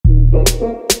They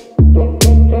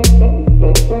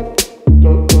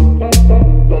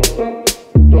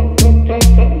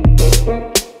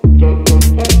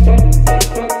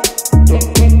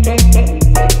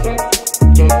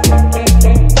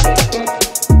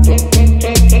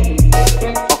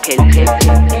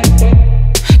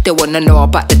wanna know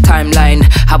about the timeline,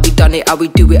 how we done it, how we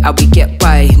do it, how we get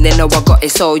by. They know I got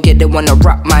it, so yeah, they wanna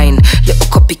rap mine. Little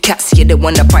copycats, yeah, they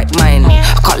wanna bite mine.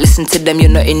 I can't listen to them, you're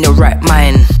not in your right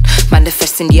mind.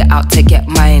 Manifesting, you're out to get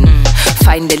mine.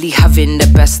 Finally having the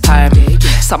best time.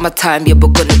 Summertime, yeah, we're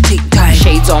gonna take time.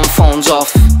 Shades on, phones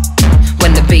off.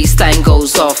 When the bassline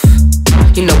goes off,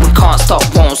 you know we can't stop,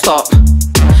 won't stop.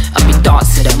 And we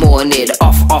dance in the morning,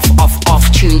 off, off, off, off.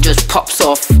 Tune just pops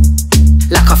off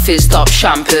like a fizzed up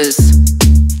champers.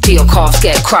 Till your calves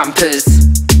get crampers.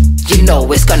 You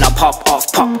know it's gonna pop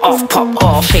off, pop off, pop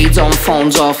off. Shades on,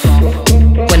 phones off.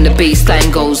 When the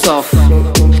bassline goes off,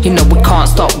 you know we can't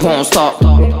stop, won't stop.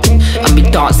 And we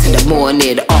dance in the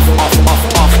morning, off, off,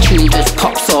 off, off. Tune just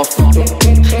pops off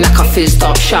like a fizzed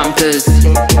up champers.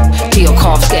 Till your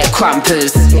calves get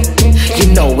crampers.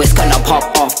 You know it's gonna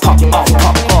pop off, pop off,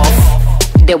 pop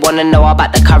off. They wanna know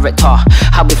about the character,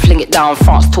 how we fling it down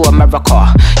France to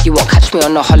America. You won't catch me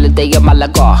on a holiday in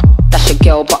Malaga. That's your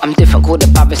girl, but I'm different, called a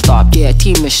barrister. Yeah,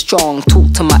 team is strong,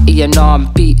 talk to my E&R.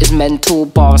 Beat is mental,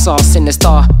 bars are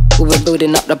sinister. We were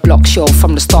building up the block show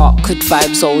from the start. Good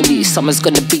vibes only, summer's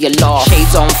gonna be a laugh.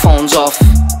 Shades on, phones off.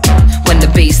 When the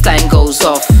bassline goes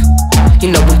off, you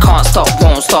know we can't stop,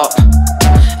 won't stop.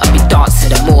 And we dance in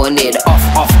the morning,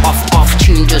 off, off, off, off.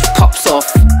 Tune just pops off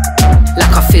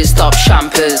like a fizzed up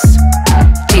champers.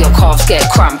 Till your calves get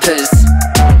crampers.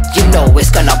 You know it's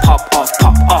gonna pop off,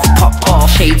 pop off, pop off.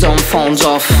 Shades on, phones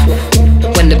off.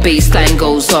 When the bassline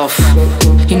goes off,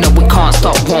 you know we can't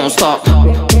stop, won't stop.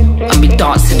 And we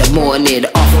dance in the morning,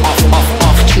 off, off, off,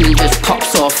 off. Tune just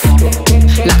pops off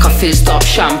like a fizzed up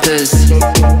champers.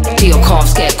 Till your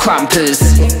calves get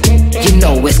crampers. You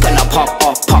know it's gonna pop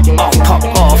off, pop off, pop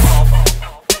off.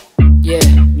 Yeah,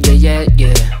 yeah, yeah,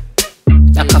 yeah.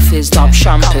 Like a fizzed up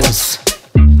champers.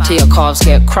 Till your calves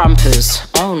get crampers.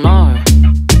 Oh no.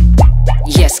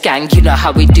 Yes gang, you know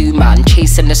how we do man.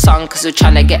 Chasing the sun cause we're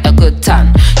trying to get a good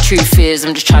tan. Truth is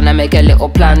I'm just trying to make a little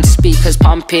plan. Speakers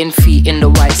pumping, feet in the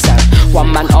white sand.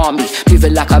 One man army,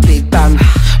 moving like a big band.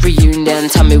 Reunion,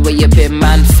 tell me where you been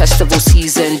man. Festival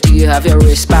season, do you have your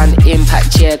wristband?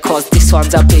 Impact, yeah, cause this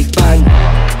one's a big bang.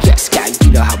 Yes gang,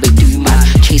 you know how we do man.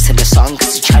 Chasing the sun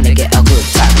cause we're trying to get a good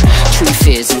tan. Truth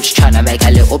is I'm just trying to make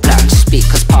a little plan.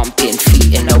 Speakers pumping,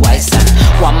 feet in the white sand.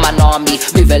 One man army,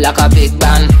 moving like a big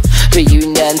band.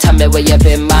 Reunion, tell me where you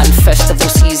been man. Festival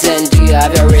season, do you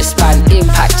have your wristband?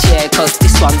 Impact, yeah, cause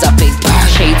this one's a big bang.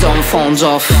 Shades on, phones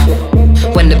off.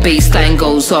 When the bassline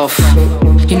goes off,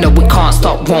 you know we can't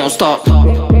stop, won't stop.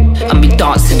 And we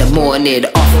dance in the morning,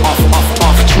 off, off, off,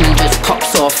 off. Tune just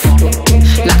pops off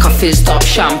like a fizzed up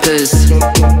champers.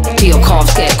 Till your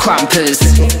calves get crampers.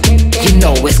 You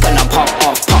know it's gonna pop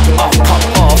off.